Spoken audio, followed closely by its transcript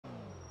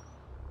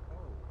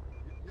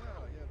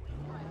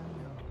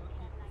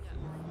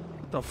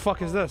What the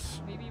fuck is this?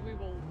 Maybe we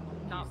will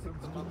not pick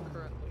them up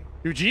currently.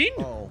 Eugene?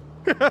 Oh.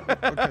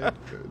 Okay.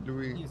 Do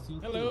we?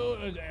 Hello,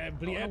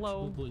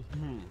 Hello. What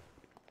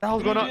the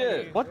hell's going on?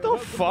 What the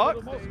fuck?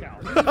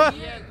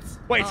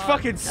 Wait, it's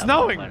fucking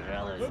snowing.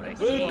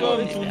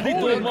 Welcome to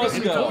Little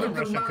Moscow.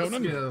 Russia,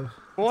 Conan.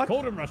 What? It's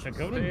cold in Russia,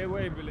 Conan. Stay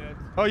away, Billet.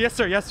 Oh, yes,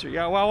 sir. Yes, sir.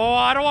 Yeah, well,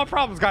 I don't want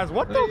problems, guys.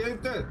 What the?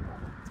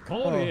 It's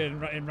cold here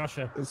in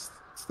Russia.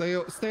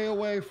 Stay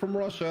away from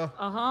Russia.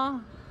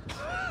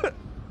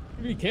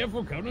 Be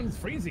careful, Conan. It's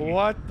freezing.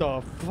 What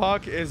the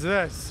fuck is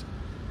this?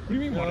 What do you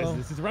mean, what is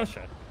this? This is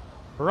Russia.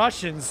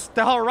 Russians?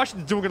 The hell are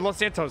Russians doing in Los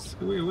Santos?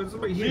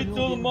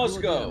 Little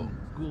Moscow.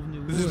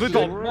 This is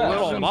little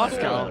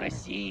Moscow.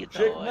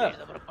 Check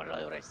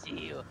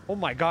Oh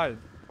my god.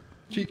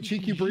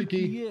 Cheeky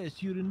breaky.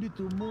 Yes, you're in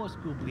Little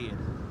Moscow,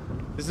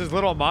 блядь. This is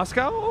little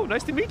Moscow? Oh,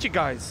 nice to meet you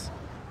guys.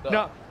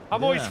 No,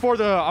 I'm always for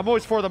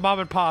the mom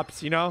and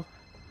pops, you know?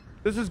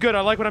 This is good. I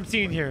like what I'm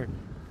seeing here.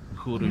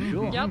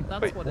 Yep,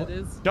 that's what it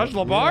is. Judge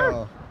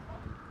Labar?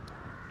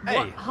 Hey,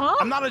 What? Huh?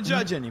 I'm not a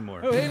judge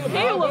anymore. Oh, hey,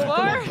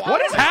 Lavar.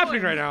 What is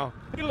happening right now?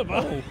 Hey,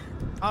 Lavar.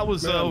 I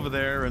was over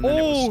there and then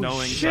it was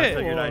snowing, so I shit.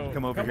 figured I'd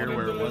come over here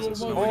where it wasn't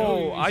snowing.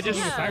 Oh, I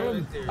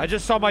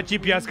just saw my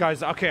GPS,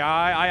 guys. Okay,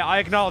 I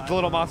acknowledge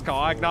little Moscow.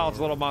 I acknowledge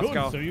little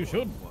Moscow. Good, so you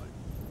should.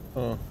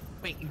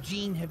 Wait,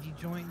 Eugene, have you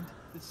joined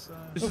this?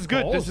 This is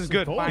good. This is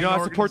good. You know,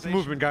 I support the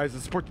movement, guys. I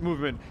support the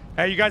movement.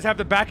 Hey, you guys have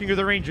the backing of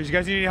the Rangers. You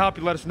guys need any help,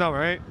 you let us know, all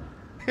right?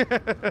 Hey,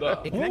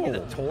 can I get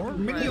a tour?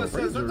 Mineo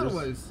says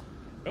otherwise.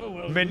 Oh,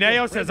 well,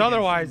 Mineo says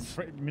otherwise.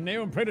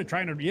 Mineo and Predator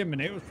trying to,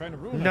 Mineo's trying to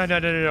ruin No, us.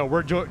 no.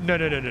 We're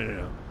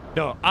no.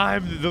 No,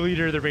 I'm the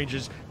leader of the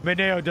Rangers.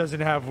 Mineo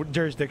doesn't have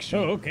jurisdiction.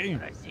 Oh, okay.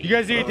 You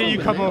guys need anything, you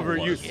come over.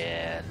 You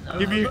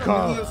give me a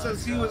call. Mineo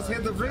says he was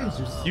head of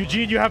Rangers.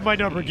 Eugene, you have my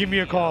number. Give me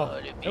a call.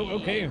 Oh,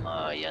 okay.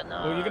 Well, you're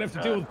gonna have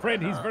to deal with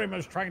Fred. He's very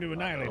much trying to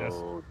annihilate us.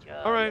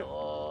 All right.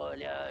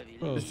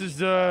 This is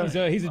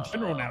He's a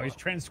general now. He's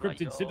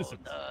transcripted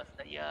citizens.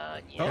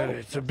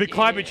 It's a big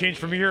climate change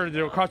from here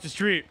to across the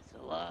street.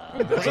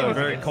 It's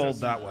very cold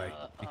that way.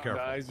 Be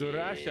careful. Guys,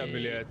 Russia,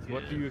 Billet.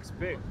 What do you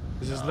expect?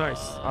 This is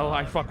nice.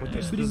 I fuck with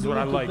this. This is what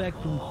I like. Back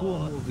from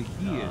home over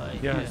here.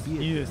 Yes.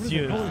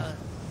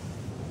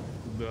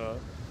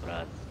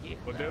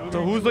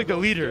 So who's like the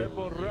leader?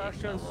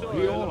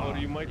 We all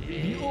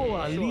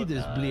are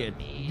leaders, bled.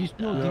 This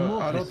no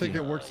democracy. I don't think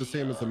it works the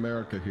same as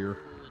America here.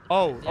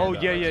 Oh,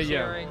 yeah.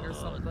 Sharing or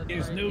something.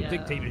 There's no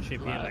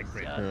dictatorship here like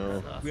Fred.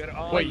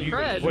 Yeah. Wait,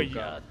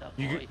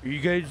 you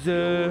guys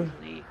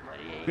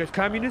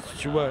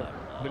communists or what?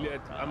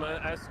 Billet, I'm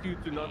gonna ask you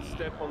to not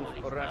step on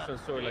Russian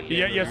soil again.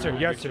 Yeah, yes,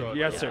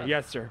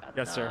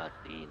 sir.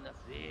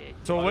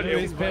 So what?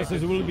 These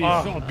passes will be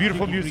shot.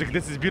 Beautiful music.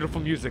 This is beautiful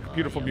music.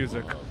 Beautiful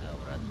music.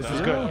 This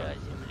is good.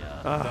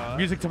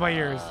 Music to my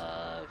ears.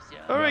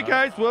 All right,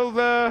 guys.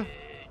 Well,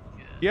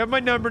 you have my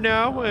number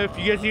now. If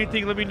you guys need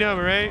anything, let me know.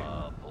 All right.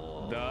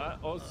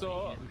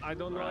 Also, I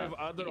don't know if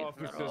other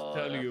officers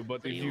tell you,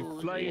 but if you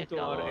fly into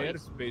our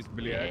airspace,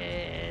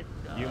 Billet,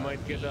 you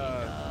might get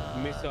a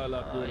missile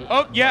up your...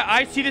 Oh, yeah,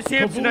 I see the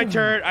Samsonite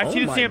turret. I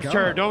see the Sam's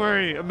turret. Don't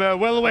worry. I'm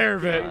well aware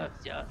of it.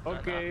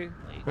 Okay.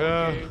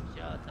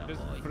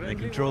 They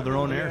control their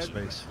own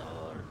airspace.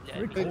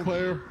 Hey,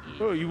 Claire.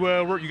 Oh,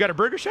 you got a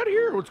burger shot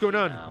here? What's going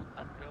on?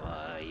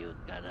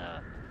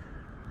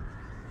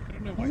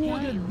 Who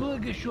ordered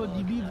burger shot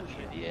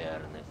delivery?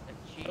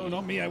 Oh,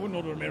 not me. I wouldn't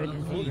order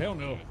American food. Hell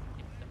no.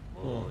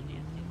 I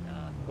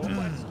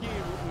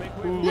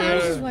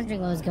was just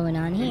wondering what was going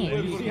on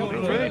here.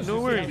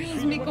 No worries.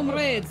 Excuse me,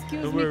 comrade.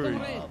 Excuse me,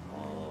 comrade.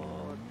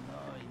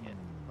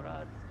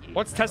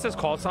 What's Tessa's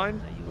call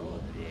sign?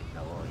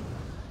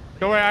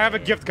 Don't worry, I have a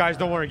gift, guys.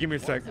 Don't worry. Give me a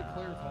sec.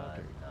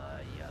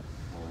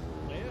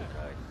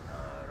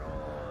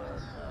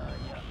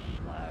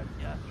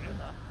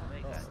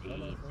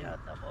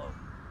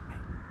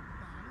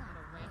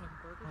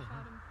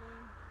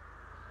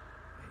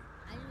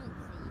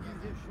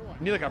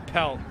 I need like a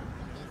pelt.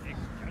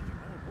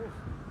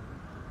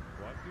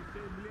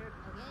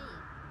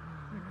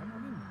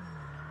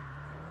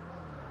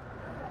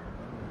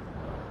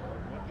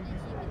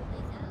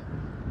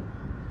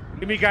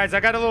 Give me, guys. I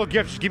got a little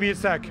gift. Just give me a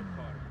sec.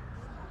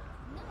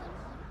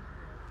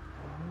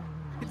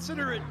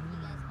 Consider it.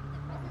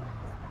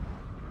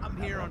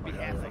 I'm here on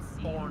behalf of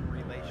foreign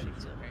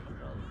relations.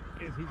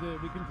 Yes, we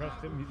can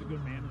trust him. He's a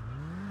good man.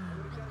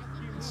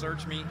 You can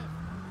search me.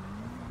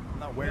 I'm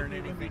not wearing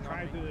anything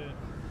on me.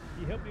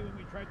 He helped me when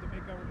we tried to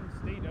make our own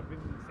state up in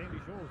Sandy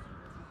Shores.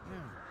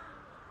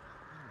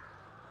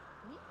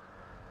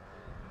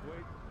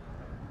 Wait.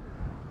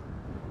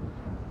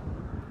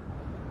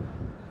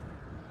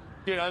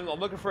 Dude, I'm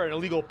looking for an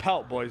illegal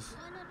pelt, boys.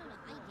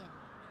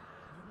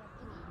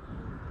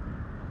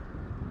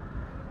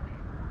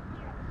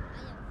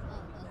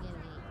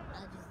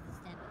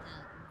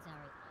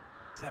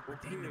 Is that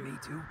pertain to me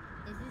too?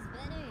 Is this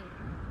better?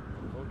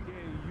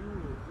 Okay,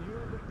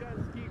 you're the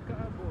Kansky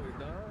cowboy,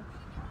 da?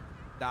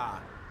 Da.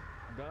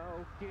 Da,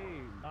 okay.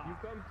 You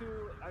come to,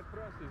 I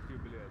process you,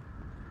 Billet.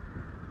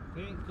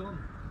 Okay, come.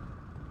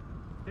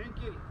 Thank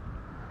you.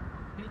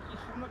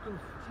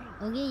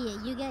 Okay,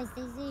 you guys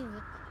stay safe.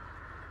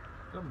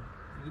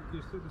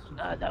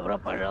 Добро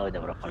пожаловать,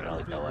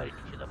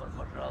 товарищи, добро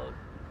пожаловать.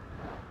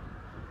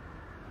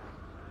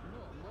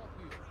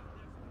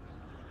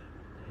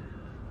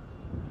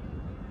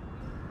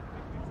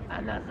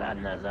 А назад,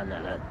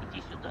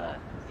 иди сюда,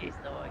 здесь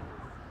давай.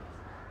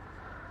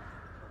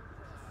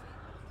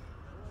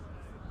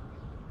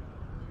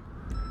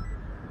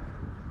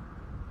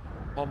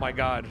 Oh my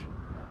god.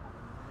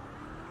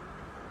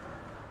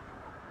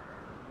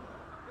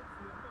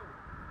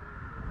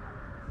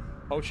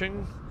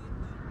 Poaching?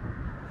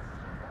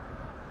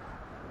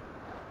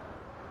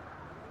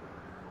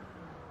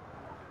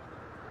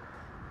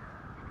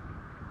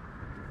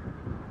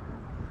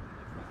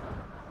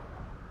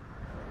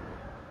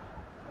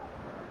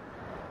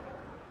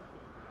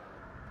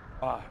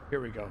 Ah, here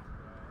we go.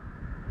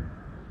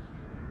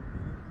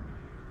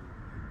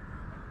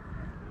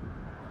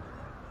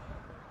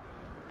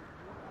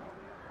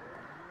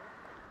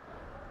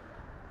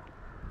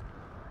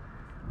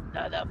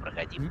 Да,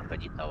 проходи,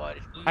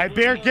 товарищ. I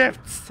bear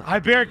gifts. I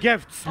bear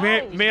gifts.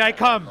 May I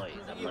come?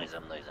 За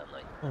мной.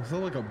 Oh, is that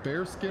like a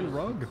bearskin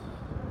rug?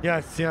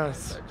 Yes.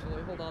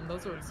 Actually, hold on,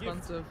 those are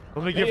expensive.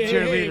 Let me give it to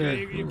your leader.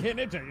 You can't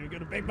enter. You got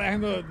to be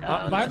behind the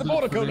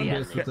border, Conan.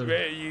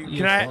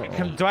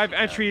 Do I have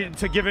entry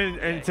to giving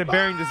and to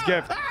bearing this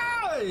gift?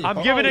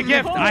 I'm giving a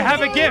gift. I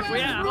have a gift.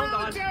 Yeah, hold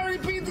on.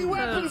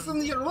 Weapons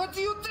in here. What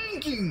are you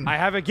thinking? I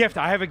have a gift.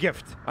 I have a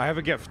gift.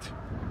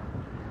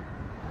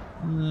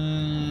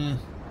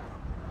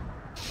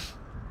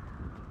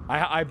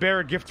 I bear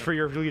a gift for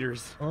your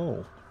leaders.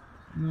 Oh.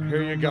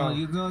 Here you go.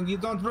 You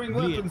don't bring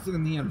weapons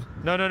in here.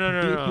 No. No,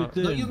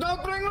 you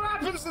don't bring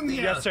weapons in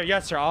here.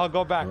 Yes, sir. I'll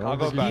go back. Well,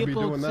 be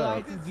doing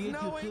that.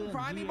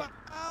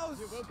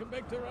 Welcome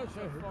back to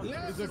Russia.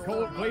 It's a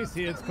cold place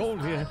here. It's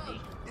cold here.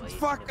 It's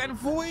fucking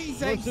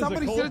freezing.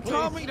 Somebody should have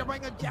told me to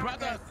bring a jacket.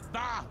 Brothers,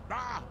 stop.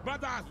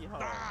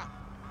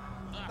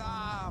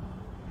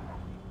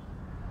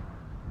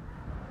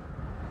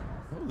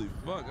 Holy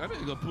fuck! I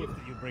didn't go put.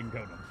 You bring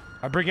Conan.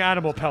 I bring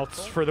animal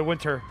pelts for the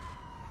winter.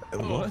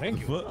 Oh,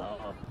 thank you.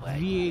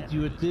 Wait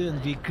your turn.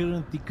 We're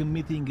currently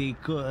committing a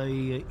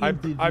interview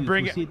I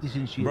bring for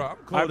citizenship. Bro, I'm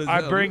cold as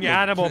I hell. bring You go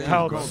animal jam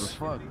pelts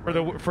cold for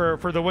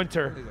the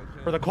winter,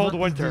 for the cold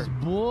What is winter. this,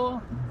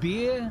 boar,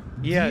 bear,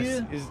 Yes.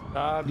 deer, Is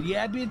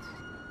rabbit,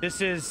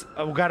 this is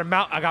we got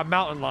I got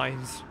mountain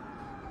lions.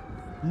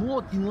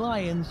 mountain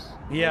lions.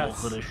 Yes.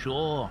 Oh,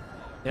 хорошо.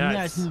 Yes.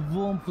 Nice and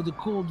warm for the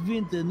cold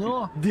winter,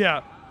 no?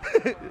 Yeah.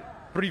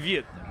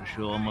 Привет.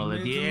 Хорошо, Not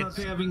молодец.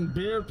 having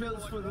bear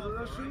pills for the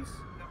Russians?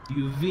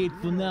 You wait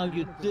for now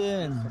your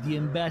turn. The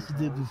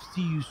ambassador will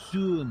see you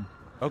soon.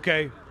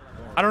 Okay.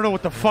 I don't know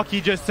what the fuck he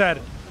just said.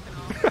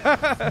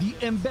 The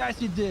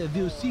ambassador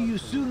will see you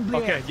soon,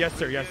 Blair. Okay. Yes,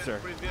 sir.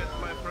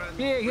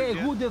 Hey,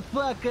 who the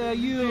fuck are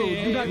you?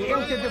 Do not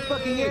enter the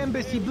fucking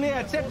embassy,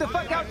 Blair. Step the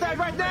fuck outside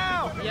right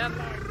now. Yep.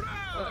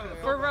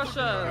 For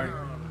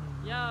Russia.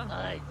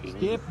 Yeah.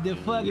 Step the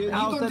fuck You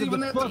outside don't of even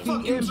the have the fucking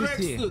fucking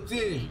embassy.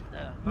 tracksuit,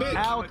 Big.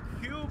 Out.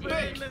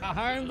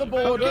 Behind the Okay,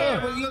 border.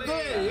 well, you're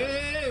there.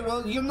 Hey,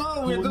 well, you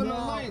know we're doing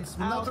alliance.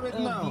 Not Out right of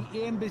now.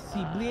 the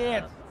embassy,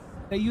 Blair.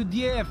 Are you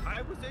deaf?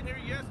 I was in here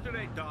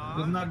yesterday, dog.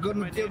 I'm not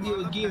gonna tell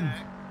you again.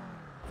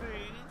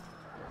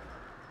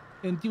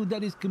 Until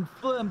that is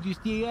confirmed, you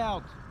stay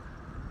out.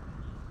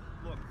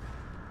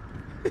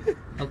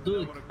 I'll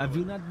do it. I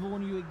will not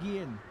warn you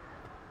again.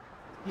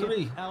 Step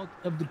 3, out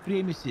of the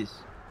premises.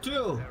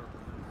 2.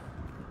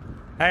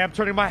 Hey, I'm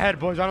turning my head,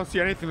 boys. I don't see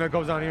anything that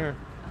goes on here.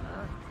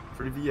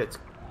 Привет.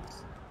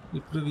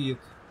 Привет.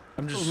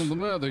 I'm What's just. the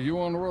matter? You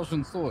on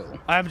Russian soil?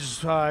 I'm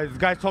just. The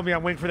guys told me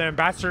I'm waiting for the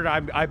ambassador.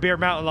 I bear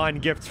mountain lion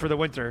gifts for the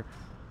winter.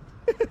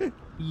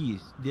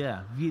 Yes,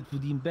 yeah. Wait for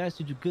the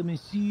ambassador to come and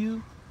see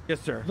you.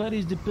 Yes, sir. What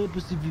is the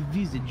purpose of your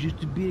visit? Just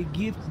to bear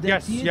gifts?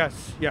 That's it?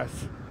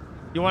 Yes.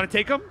 You want to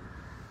take them?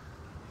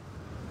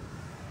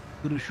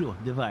 Хорошо,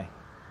 давай.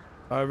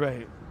 All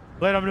right.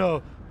 Let them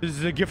know this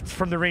is a gift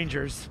from the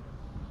Rangers.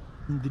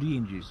 And the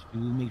Rangers, we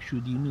will make sure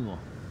they know.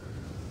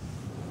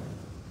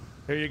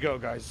 Here you go,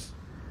 guys.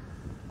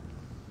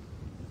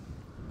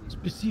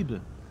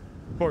 Спасибо.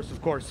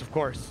 Of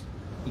course.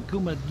 И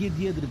come on, get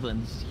the other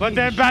one. Let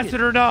the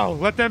ambassador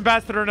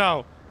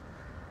know.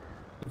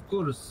 Of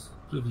course.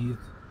 Привет.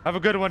 Have a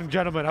good one,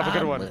 gentlemen. Have a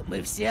good one.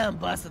 Мы все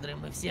амбассадоры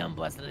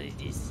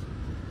здесь.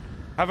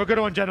 Have a good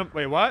one, gentlemen.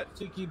 Wait, what?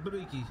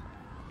 Чики-брики.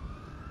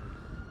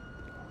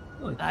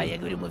 Я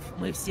говорю,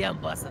 мы все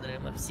амбассадоры,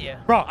 мы все.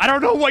 Bro, I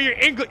don't know what your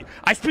English.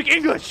 I speak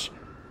English.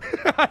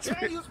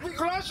 Yeah, you speak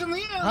Russian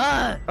here?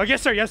 Oh,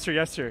 yes,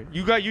 sir.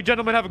 You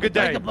gentlemen have a good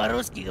day. Только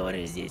по-русски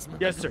говорим здесь. Мы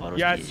Yes, только sir.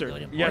 по-русски здесь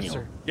говорим,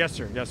 понял? Yes,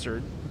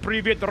 sir.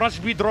 Привет, Rush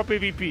B Drop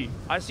AVP.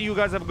 I see you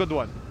guys have a good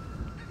one.